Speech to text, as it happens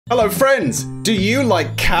Hello friends, do you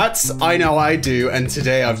like cats? I know I do, and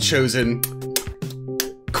today I've chosen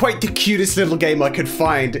quite the cutest little game I could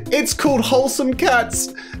find. It's called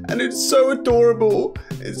ʰᵃᵛᵉ, and it's so adorable.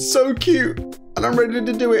 It's so cute, and I'm ready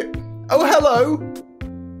to do it. Oh, hello.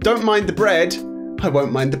 Don't mind the bread. I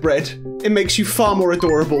won't mind the bread. It makes you far more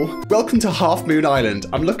adorable. Welcome to Half Moon Island.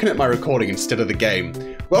 I'm looking at my recording instead of the game.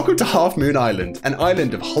 Welcome to Half Moon Island, an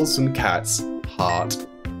island of wholesome cats. Heart.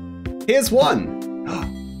 Here's one.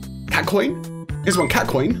 Cat coin? Here's one cat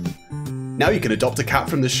coin. Now you can adopt a cat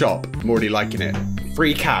from the shop. I'm already liking it.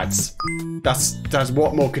 Free cats. That's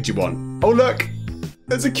what more could you want? Oh look,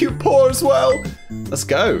 there's a cute paw as well. Let's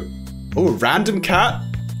go. Oh, a random cat.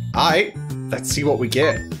 Alright, let's see what we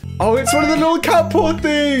get. Oh, it's one of the little cat paw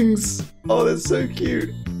things. Oh, that's so cute.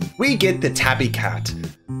 We get the tabby cat.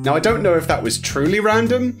 Now I don't know if that was truly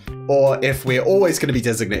random or if we're always going to be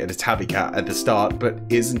designated a tabby cat at the start, but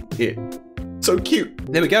isn't it so cute?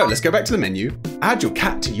 There we go. Let's go back to the menu. Add your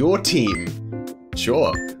cat to your team.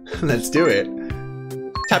 Sure. Let's do it.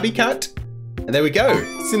 Tabby cat. And there we go.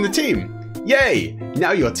 It's in the team. Yay!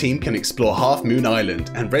 Now your team can explore Half Moon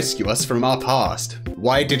Island and rescue us from our past.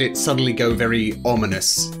 Why did it suddenly go very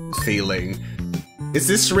ominous feeling? Is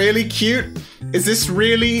this really cute? Is this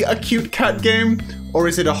really a cute cat game? Or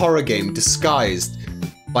is it a horror game disguised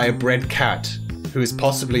by a bred cat who is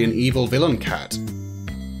possibly an evil villain cat?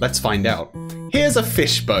 Let's find out. Here's a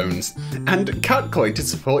fish bones and cat coin to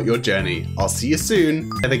support your journey. I'll see you soon.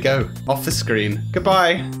 There they go, off the screen.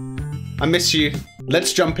 Goodbye. I miss you.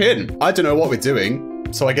 Let's jump in. I don't know what we're doing,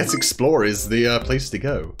 so I guess explore is the place to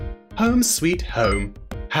go. Home sweet home.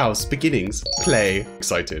 House beginnings. Play.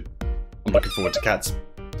 Excited. I'm looking forward to cats.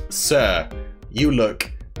 Sir, you look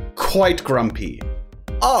quite grumpy.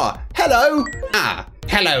 Ah, hello. Ah,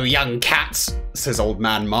 hello young cats, says old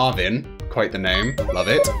man Marvin. Quite the name. Love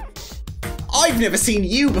it. I've never seen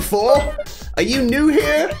you before. Are you new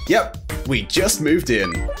here? Yep, we just moved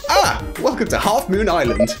in. Ah, welcome to Half Moon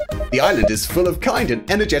Island. The island is full of kind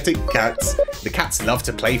and energetic cats. The cats love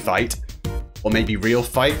to play fight. Or maybe real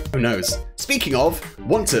fight, who knows. Speaking of,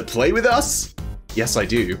 want to play with us? Yes, I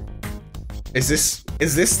do. Is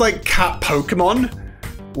this like cat Pokemon?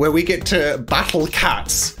 Where we get to battle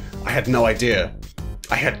cats? I had no idea.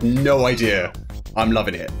 I had no idea. I'm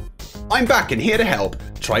loving it. I'm back and here to help.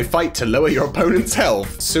 Try fight to lower your opponent's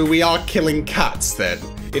health. So we are killing cats then.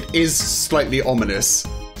 It is slightly ominous.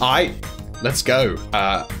 Alright, let's go.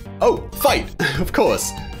 Oh, fight, of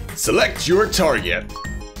course. Select your target.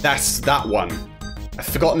 That's that one. I've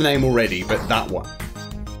forgotten the name already, but that one.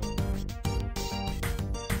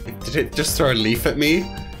 Did it just throw a leaf at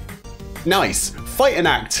me? Nice. Fight and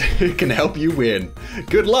act can help you win.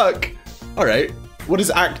 Good luck. Alright, what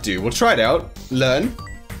does act do? We'll try it out. Learn.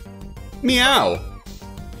 Meow.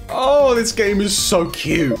 Oh, this game is so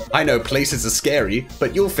cute. I know places are scary,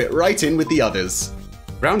 but you'll fit right in with the others.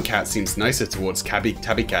 Brown cat seems nicer towards tabby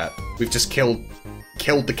cat. We've just killed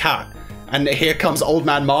the cat. And here comes old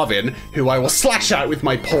man Marvin, who I will slash at with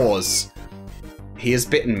my paws. He has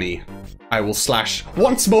bitten me. I will slash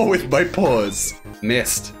once more with my paws.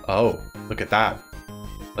 Missed. Oh, look at that.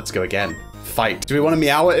 Let's go again. Fight. Do we want to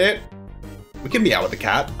meow at it? We can meow at the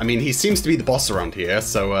cat. I mean, he seems to be the boss around here,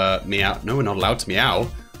 so meow. No, we're not allowed to meow.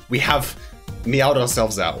 We have meowed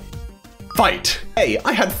ourselves out. Fight! Hey,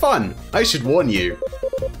 I had fun. I should warn you.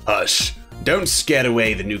 Hush. Don't scare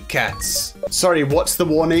away the new cats. Sorry, what's the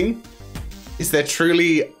warning? Is there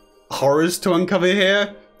truly horrors to uncover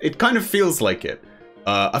here? It kind of feels like it.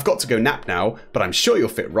 I've got to go nap now, but I'm sure you'll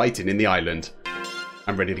fit right in the island.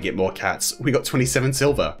 I'm ready to get more cats. We got 27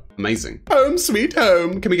 silver. Amazing. Home sweet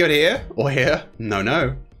home. Can we go here or here?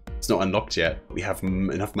 No. It's not unlocked yet. We have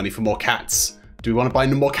enough money for more cats. Do we want to buy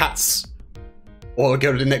more cats? Or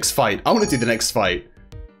go to the next fight? I want to do the next fight.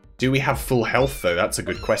 Do we have full health though? That's a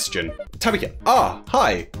good question. Tabby cat. Ah,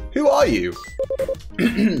 hi. Who are you?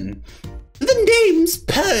 The name's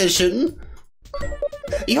Persian.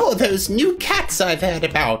 You're those new cats I've heard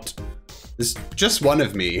about. There's just one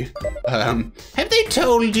of me. Have they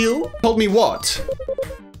told you? Told me what?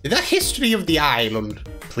 The history of the island.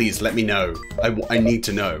 Please let me know. I need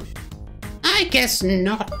to know. I guess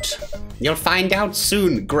not. You'll find out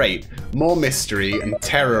soon. Great. More mystery and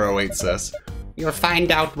terror awaits us. You'll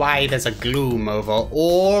find out why there's a gloom over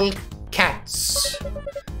all cats.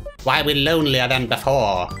 Why we're lonelier than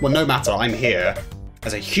before. Well, no matter, I'm here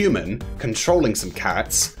as a human controlling some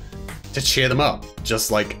cats to cheer them up,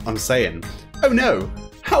 just like I'm saying. Oh no,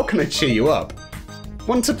 how can I cheer you up?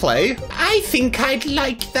 Want to play? I think I'd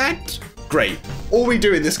like that. Great. All we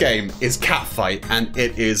do in this game is cat fight, and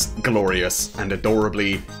it is glorious and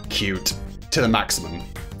adorably cute to the maximum.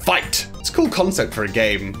 Fight! It's a cool concept for a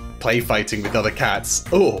game. Play fighting with other cats.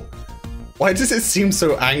 Oh, why does it seem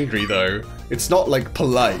so angry though? It's not like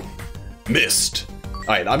polite. Missed. All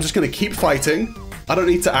right, I'm just gonna keep fighting. I don't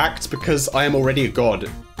need to act because I am already a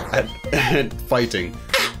god at fighting.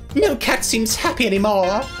 No cat seems happy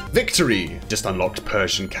anymore. Victory. Just unlocked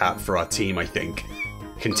Persian cat for our team, I think.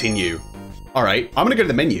 Continue. All right, I'm gonna go to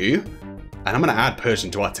the menu and I'm gonna add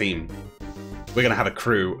Persian to our team. We're gonna have a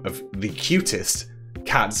crew of the cutest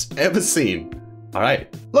cats ever seen. All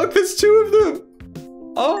right, look, there's 2 of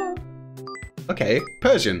them. Oh, okay,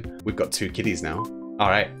 Persian. We've got 2 kitties now. All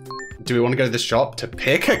right, do we want to go to the shop to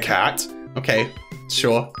pick a cat? Okay,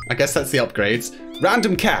 sure. I guess that's the upgrades.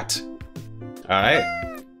 Random cat. All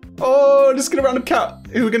right. Oh, just get a random cat.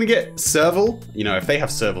 Who are we gonna get? Serval? You know, if they have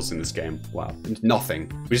servals in this game, wow,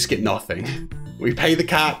 nothing. We just get nothing. We pay the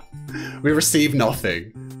cat, we receive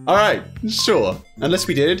nothing. All right, sure. Unless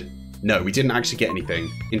we did. No, we didn't actually get anything.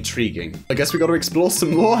 Intriguing. I guess we got to explore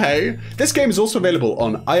some more, hey? This game is also available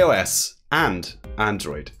on iOS and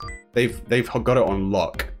Android. They've got it on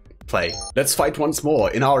lock. Play. Let's fight once more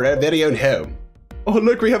in our very own home. Oh,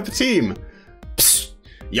 look, we have the team. Psst,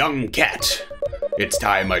 young cat. It's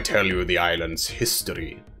time I tell you the island's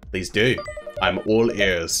history. Please do. I'm all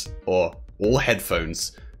ears, or all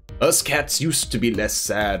headphones. Us cats used to be less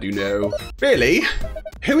sad, you know. Really?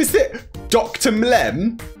 Who is it? Dr.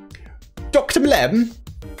 µᵉ? Dr. µᵉ?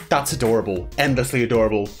 That's adorable. Endlessly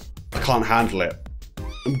adorable. I can't handle it.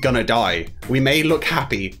 I'm gonna die. We may look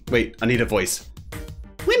happy. Wait, I need a voice.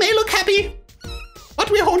 We may look happy,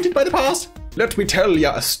 but we're haunted by the past. Let me tell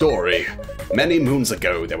ya a story. Many moons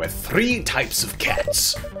ago, there were 3 types of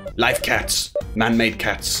cats. Life cats, man-made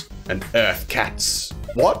cats, and earth cats.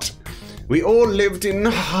 What? We all lived in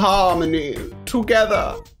harmony,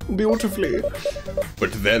 together, beautifully.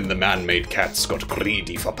 But then the man-made cats got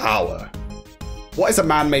greedy for power. What is a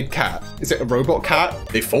man-made cat? Is it a robot cat?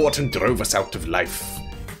 They fought and drove us out of life.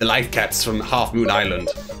 The life cats from Half Moon Island.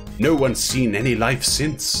 No one's seen any life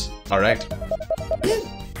since. All right.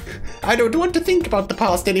 I don't want to think about the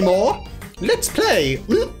past anymore. Let's play.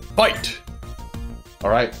 Fight. All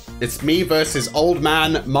right. It's me versus old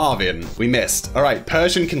man Marvin. We missed. All right.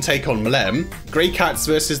 Persian can take on µᵉ. Grey cats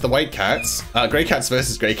versus the white cats. Grey cats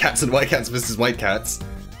versus grey cats and white cats versus white cats.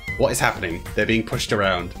 What is happening? They're being pushed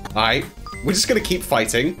around. All right. We're just going to keep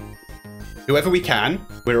fighting. Whoever we can.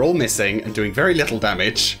 We're all missing and doing very little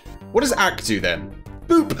damage. What does Ack do then?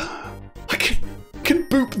 Boop. I can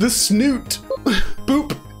boop the snoot.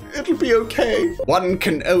 Boop. It'll be okay. One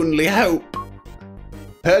can only hope.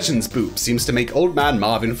 Persian's boop seems to make old man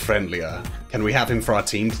Marvin friendlier. Can we have him for our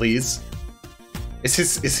team, please? Is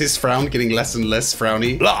his frown getting less and less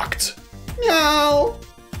frowny? Blocked. Meow.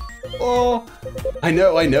 Oh, I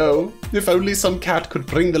know. If only some cat could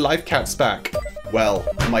bring the life cats back. Well,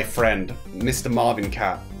 my friend, Mr. Marvin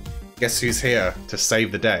Cat. Guess who's here to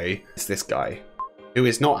save the day? It's this guy, who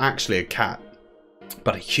is not actually a cat,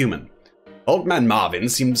 but a human. Old man Marvin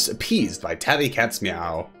seems appeased by Tabby Cat's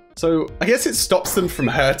meow. So I guess it stops them from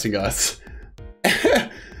hurting us.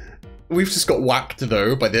 We've just got whacked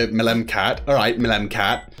though by the µᵉ cat. All right, µᵉ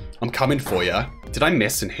cat, I'm coming for ya. Did I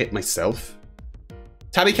miss and hit myself?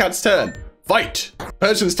 Tabby Cat's turn. Fight.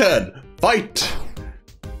 Persian's turn. Fight.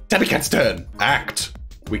 Tabby Cat's turn. Act.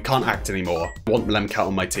 We can't act anymore. I want µᵉ cat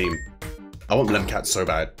on my team. I want µᵉ cat so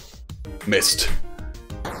bad. Missed.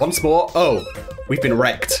 Once more. Oh, we've been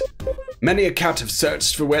wrecked. Many a cat have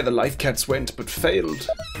searched for where the life cats went, but failed.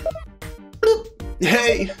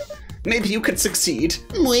 Hey, maybe you could succeed.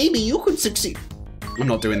 Maybe you could succeed. I'm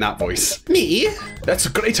not doing that voice. Me? That's a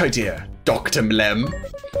great idea, Dr. µᵉ.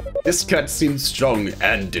 This cat seems strong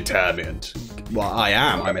and determined. Well, I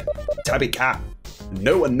am. I'm a tabby cat.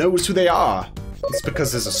 No one knows who they are. It's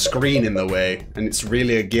because there's a screen in the way, and it's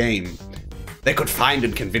really a game. They could find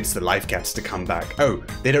and convince the life cats to come back. Oh,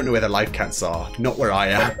 they don't know where the life cats are, not where I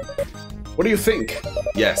am. What do you think?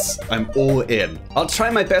 Yes, I'm all in. I'll try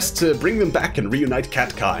my best to bring them back and reunite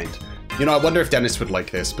catkind. You know, I wonder if Dennis would like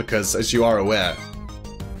this, because as you are aware,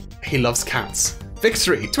 he loves cats.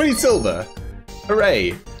 Victory, 20 silver.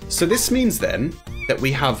 Hooray. So this means then that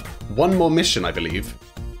we have one more mission, I believe,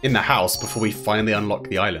 in the house before we finally unlock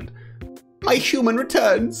the island. My human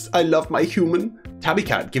returns. I love my human. Tabby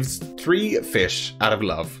Cat gives 3 fish out of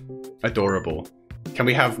love. Adorable. Can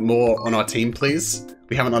we have more on our team, please?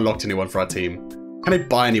 We haven't unlocked anyone for our team. Can I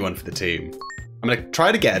buy anyone for the team? I'm gonna try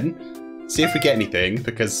it again, see if we get anything,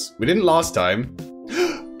 because we didn't last time.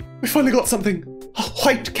 We finally got something. A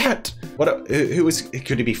white cat. What?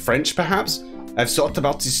 Could it be French, perhaps? I've thought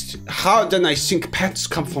about this hard, and I think pets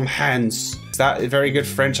come from hands. Is that very good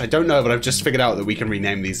French? I don't know, but I've just figured out that we can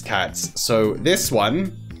rename these cats. So this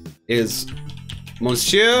one is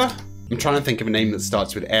Monsieur. I'm trying to think of a name that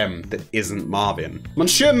starts with M that isn't Marvin.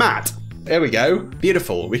 Monsieur Matt. There we go.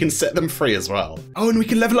 Beautiful. We can set them free as well. Oh, and we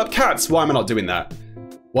can level up cats. Why am I not doing that?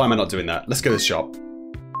 Why am I not doing that? Let's go to the shop.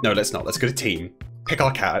 No, let's not. Let's go to team. Pick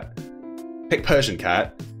our cat. Pick Persian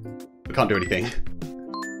cat. We can't do anything.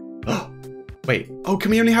 Oh, wait. Oh,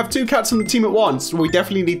 can we only have 2 cats on the team at once? Well, we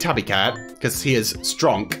definitely need Tabby Cat because he is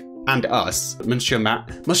strong. And us. Monsieur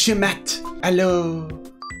Matt. Monsieur Matt. Hello.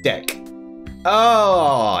 Deck.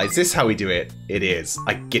 Oh, is this how we do it? It is.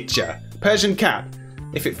 I getcha. Persian cat.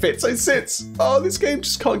 If it fits, it sits. Oh, this game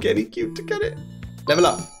just can't get any cute to get it. Level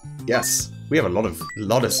up. Yes. We have a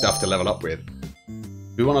lot of stuff to level up with.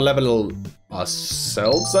 We want to level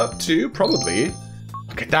ourselves up too, probably.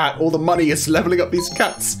 Look at that. All the money is leveling up these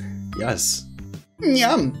cats. Yes.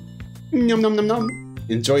 Yum. Yum, nom, nom, nom.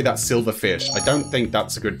 Enjoy that silver fish. I don't think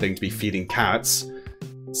that's a good thing to be feeding cats.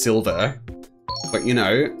 Silver. But you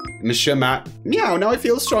know, Monsieur Matt. Meow, now I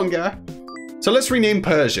feel stronger. So let's rename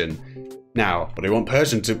Persian. Now, what do you want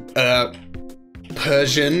Persian to...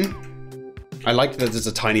 Persian. I like that there's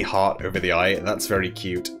a tiny heart over the eye. That's very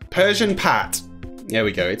cute. Persian Pat. There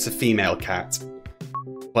we go. It's a female cat.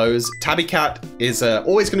 Close. Tabby Cat is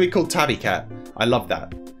always going to be called Tabby Cat. I love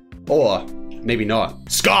that. Or maybe not.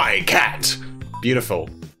 Sky Cat. Beautiful.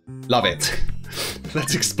 Love it.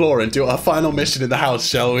 Let's explore and do our final mission in the house,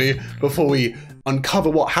 shall we? Before we uncover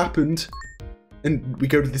what happened. And we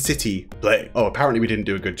go to the city. Play. Oh, apparently we didn't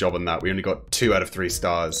do a good job on that. We only got 2 out of 3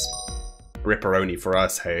 stars. Ripperoni for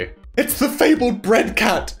us, hey. It's the fabled bread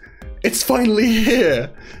cat. It's finally here.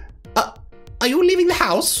 Are you leaving the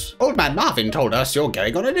house? Old man Marvin told us you're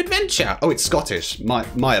going on an adventure. Oh, it's Scottish.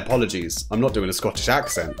 My apologies. I'm not doing a Scottish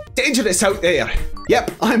accent. Dangerous out there.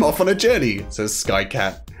 Yep, I'm off on a journey, says Sky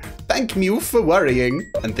Cat. Thank you for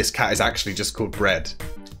worrying. And this cat is actually just called Bread.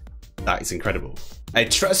 That is incredible. I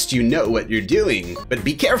trust you know what you're doing, but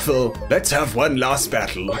be careful. Let's have one last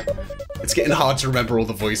battle. It's getting hard to remember all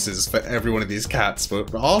the voices for every one of these cats,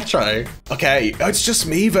 but I'll try. Okay, it's just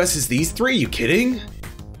me versus these 3, you kidding?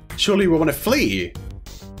 Surely we want to flee.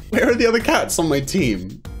 Where are the other cats on my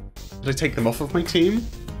team? Did I take them off of my team?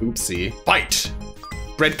 Oopsie. Fight!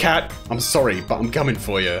 Bread Cat, I'm sorry, but I'm coming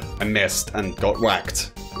for you. I missed and got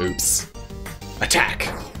whacked. Oops. Attack!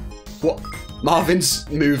 What? Marvin's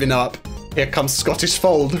moving up. Here comes Scottish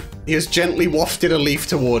Fold. He has gently wafted a leaf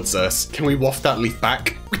towards us. Can we waft that leaf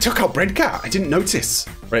back? We took out Bread Cat. I didn't notice.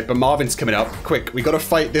 Right, but Marvin's coming up. Quick, we gotta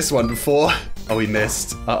fight this one before... Oh, we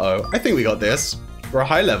missed. Uh-oh. I think we got this. We're a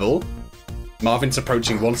high level. Marvin's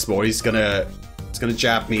approaching once more. He's gonna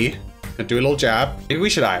jab me. Gonna do a little jab. Maybe we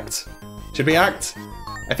should act. Should we act?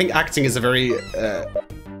 I think acting is a very,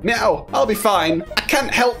 Meow, I'll be fine. I can't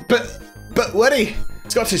help but worry.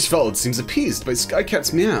 Scottish Fold seems appeased by Sky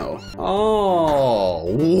Cat's meow.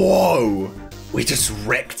 Oh, whoa. We just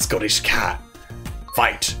wrecked Scottish Cat.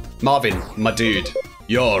 Fight. Marvin, my dude,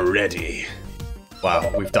 you're ready.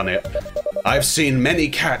 Wow, we've done it. I've seen many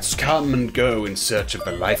cats come and go in search of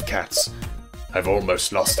the life cats. I've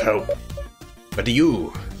almost lost hope. But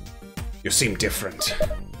you seem different.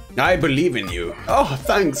 I believe in you. Oh,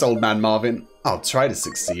 thanks, old man Marvin. I'll try to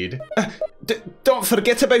succeed. Don't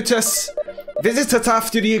forget about us. Visit us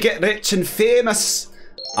after you get rich and famous.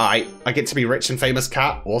 I get to be rich and famous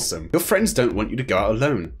cat. Awesome. Your friends don't want you to go out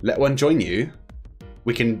alone. Let one join you.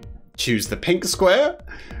 We can choose the pink square,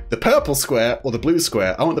 the purple square, or the blue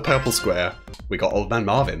square. I want the purple square. We got old man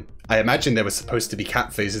Marvin. I imagine there was supposed to be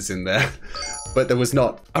cat faces in there, but there was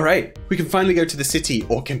not. All right, we can finally go to the city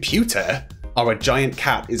or computer. Our giant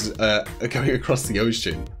cat is going across the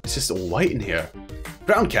ocean. It's just all white in here.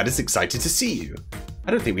 Brown Cat is excited to see you.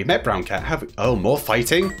 I don't think we met Brown Cat, have we? Oh, more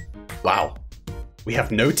fighting? Wow. We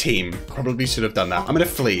have no team. Probably should have done that. I'm gonna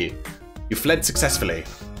flee. You fled successfully.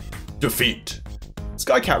 Defeat.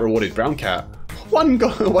 Sky Cat rewarded Brown Cat. One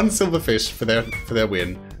silverfish for their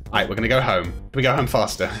win. All right, we're gonna go home. Can we go home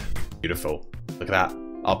faster? Beautiful. Look at that.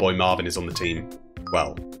 Our boy Marvin is on the team.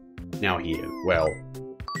 Well, now he is. Well,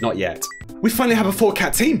 not yet. We finally have a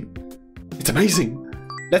 4-cat team. It's amazing.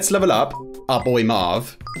 Let's level up our boy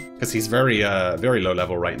Marv, because he's very low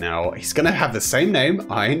level right now. He's gonna have the same name.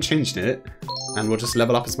 I ain't changed it. And we'll just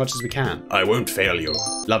level up as much as we can. I won't fail you.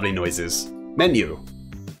 Lovely noises. Menu.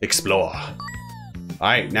 Explore. All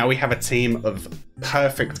right, now we have a team of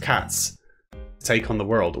perfect cats to take on the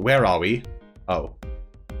world. Where are we? Oh, all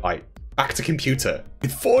right. Back to computer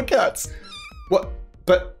with 4 cats. What?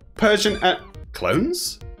 But Persian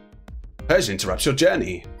clones? Persian interrupts your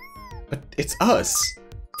journey. But it's us.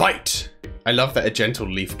 Fight. I love that a gentle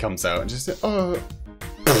leaf comes out and just, oh.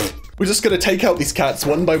 We're just gonna take out these cats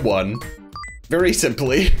one by one. Very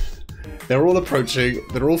simply. They're all approaching.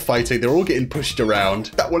 They're all fighting. They're all getting pushed around.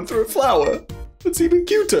 That one threw a flower. That's even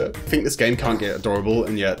cuter. I think this game can't get adorable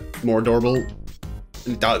and yet more adorable.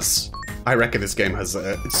 It does. I reckon this game has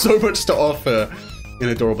so much to offer in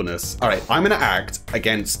adorableness. All right, I'm gonna act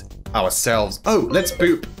against ourselves. Oh, let's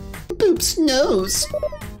boop. Boop's nose.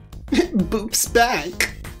 Boop's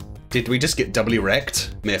back. Did we just get doubly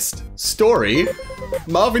wrecked? Missed. Story?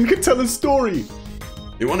 Marvin could tell a story.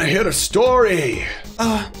 You want to hear a story?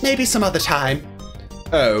 Maybe some other time.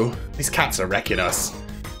 Oh, these cats are wrecking us.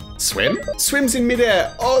 Swim? Swims in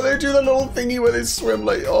midair. Oh, they do the little thingy where they swim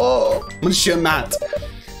like, oh. Monsieur Matt.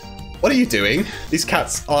 What are you doing? These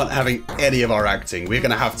cats aren't having any of our acting. We're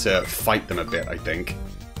going to have to fight them a bit, I think.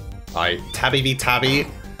 All right, Tabby v Tabby.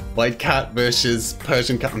 White cat versus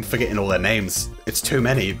Persian cat. I'm forgetting all their names. It's too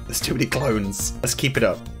many. There's too many clones. Let's keep it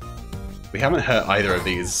up. We haven't hurt either of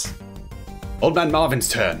these. Old Man Marvin's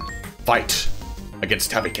turn. Fight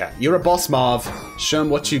against Tabby Cat. You're a boss, Marv. Show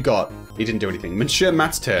him what you got. He didn't do anything. Monsieur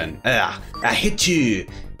Matt's turn. I hit you,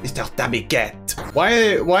 Mr. Tabby Cat.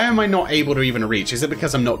 Why am I not able to even reach? Is it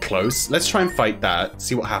because I'm not close? Let's try and fight that.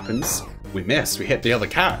 See what happens. We missed. We hit the other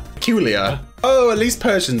cat. Peculiar. Oh, at least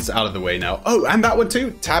Persian's out of the way now. Oh, and that one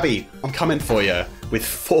too. Tabby, I'm coming for you with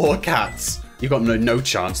 4 cats. You got no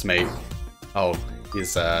chance, mate. Oh,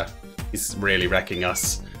 he's really wrecking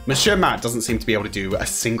us. Monsieur Matt doesn't seem to be able to do a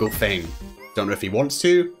single thing. Don't know if he wants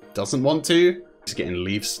to, doesn't want to. He's getting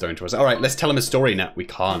leaves thrown to us. All right, let's tell him a story now. We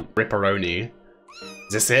can't. Ripperoni.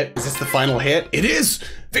 Is this it? Is this the final hit? It is!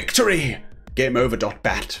 Victory! Game over.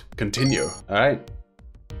 Bat. Continue. All right.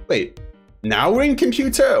 Wait. Now we're in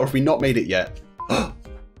computer, or have we not made it yet?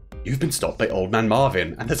 You've been stopped by Old Man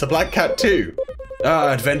Marvin, and there's a black cat too.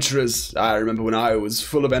 Adventurers. I remember when I was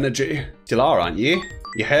full of energy. Still are, aren't you?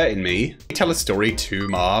 You're hurting me. Tell a story too,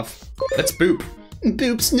 Marv. Let's boop.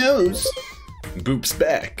 Boop's nose. Boop's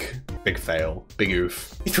back. Big fail. Big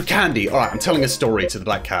oof. Eat your candy. All right, I'm telling a story to the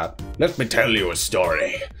black cat. Let me tell you a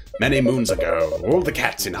story. Many moons ago, all the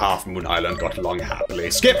cats in Half Moon Island got along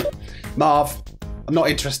happily. Skip! Marv, I'm not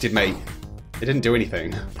interested, mate. They didn't do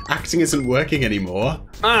anything. Acting isn't working anymore.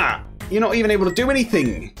 You're not even able to do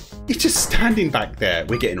anything. You're just standing back there.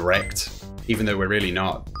 We're getting wrecked, even though we're really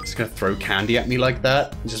not. Just gonna throw candy at me like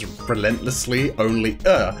that, just relentlessly. Only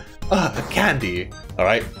candy. All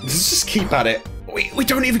right, let's just keep at it. We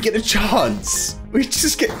don't even get a chance. We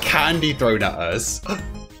just get candy thrown at us.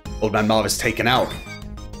 Old Man Marv is taken out.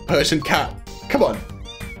 Persian cat, come on.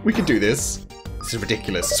 We can do this. This is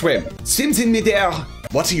ridiculous. Swim. Swims in midair.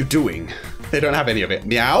 What are you doing? They don't have any of it.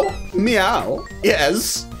 Meow? Meow?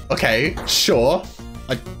 Yes. Okay, sure.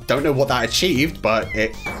 I don't know what that achieved, but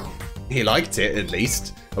he liked it at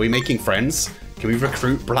least. Are we making friends? Can we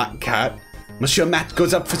recruit Black Cat? Monsieur Matt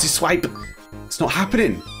goes up for the swipe. It's not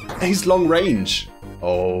happening. He's long range.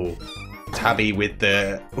 Oh, Tabby with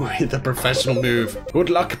the professional move. Good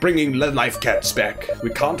luck bringing the life cats back. We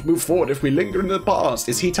can't move forward if we linger in the past.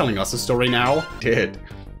 Is he telling us a story now? Did.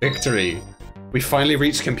 Victory. We finally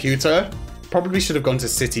reached computer. Probably should have gone to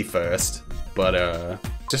city first, but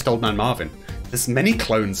just Old Man Marvin. There's many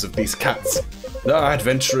clones of these cats.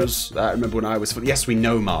 Adventurers. I remember when I was... Yes, we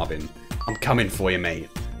know, Marvin. I'm coming for you, mate.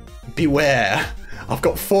 Beware. I've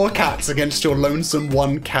got 4 cats against your lonesome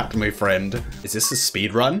 1 cat, my friend. Is this a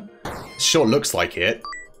speed run? Sure looks like it.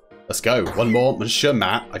 Let's go. One more. Monsieur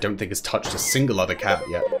Matt, I don't think has touched a single other cat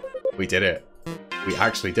yet. We did it. We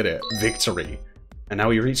actually did it. Victory. And now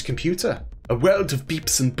we reach computer. A world of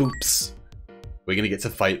beeps and boops. We're gonna get to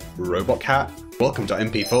fight Robot Cat. Welcome to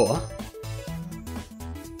MP4.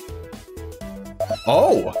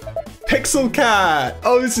 Oh! Pixel Cat!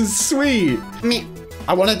 Oh, this is sweet!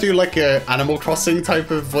 I want to do like a Animal Crossing type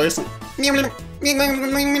of voice.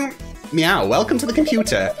 Meow, welcome to the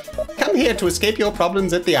computer. Come here to escape your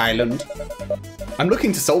problems at the island. I'm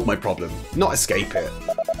looking to solve my problem, not escape it.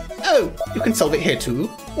 Oh, you can solve it here too.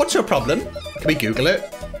 What's your problem? Can we Google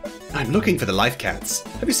it? I'm looking for the life cats.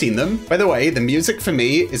 Have you seen them? By the way, the music for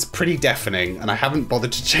me is pretty deafening and I haven't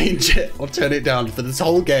bothered to change it or turn it down for this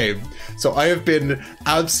whole game. So I have been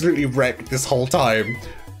absolutely wrecked this whole time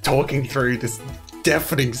talking through this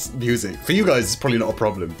deafening music. For you guys, it's probably not a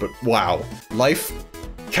problem, but wow. Life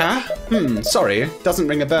cat? Sorry, doesn't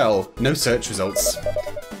ring a bell. No search results.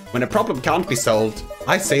 When a problem can't be solved,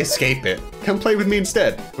 I say escape it. Come play with me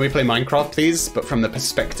instead. Can we play Minecraft, please? But from the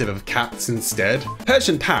perspective of cats instead.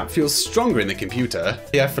 Persian Pat feels stronger in the computer.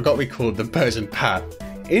 Yeah, I forgot we called them Persian Pat.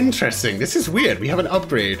 Interesting. This is weird. We have an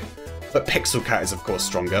upgrade. But Pixel Cat is, of course,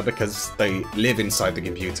 stronger because they live inside the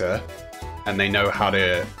computer and they know how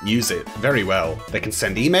to use it very well. They can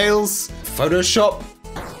send emails, Photoshop.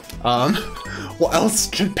 What else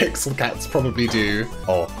can pixel cats probably do?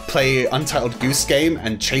 Oh, play Untitled Goose Game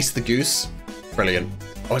and chase the goose. Brilliant.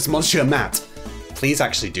 Oh, it's Monsieur Matt. Please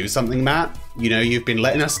actually do something, Matt. You know, you've been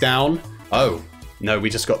letting us down. Oh, no, we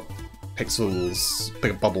just got pixels,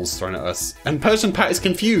 big bubbles thrown at us. And Persian Pat is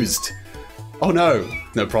confused. Oh no.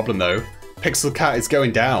 No problem though. Pixel Cat is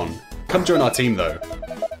going down. Come join our team though.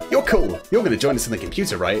 You're cool. You're gonna join us in the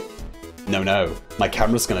computer, right? No, my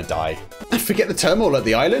camera's gonna die. And forget the turmoil at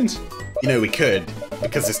the island? You know, we could,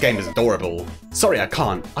 because this game is adorable. Sorry, I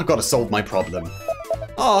can't. I've got to solve my problem.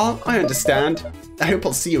 Aw, I understand. I hope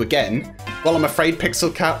I'll see you again. Well, I'm afraid,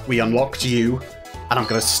 Pixel Cat, we unlocked you, and I'm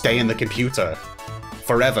gonna stay in the computer.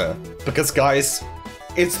 Forever. Because, guys,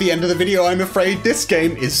 it's the end of the video, I'm afraid. This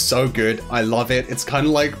game is so good. I love it. It's kind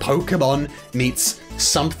of like Pokemon meets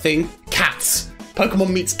something cats. Pokemon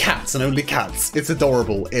meets cats and only cats. It's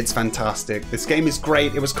adorable. It's fantastic. This game is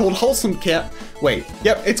great. It was called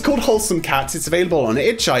it's called Wholesome Cats. It's available on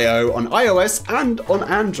itch.io, on iOS, and on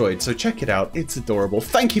Android. So check it out. It's adorable.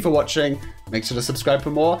 Thank you for watching. Make sure to subscribe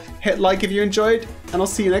for more. Hit like if you enjoyed, and I'll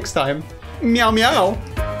see you next time. Meow meow.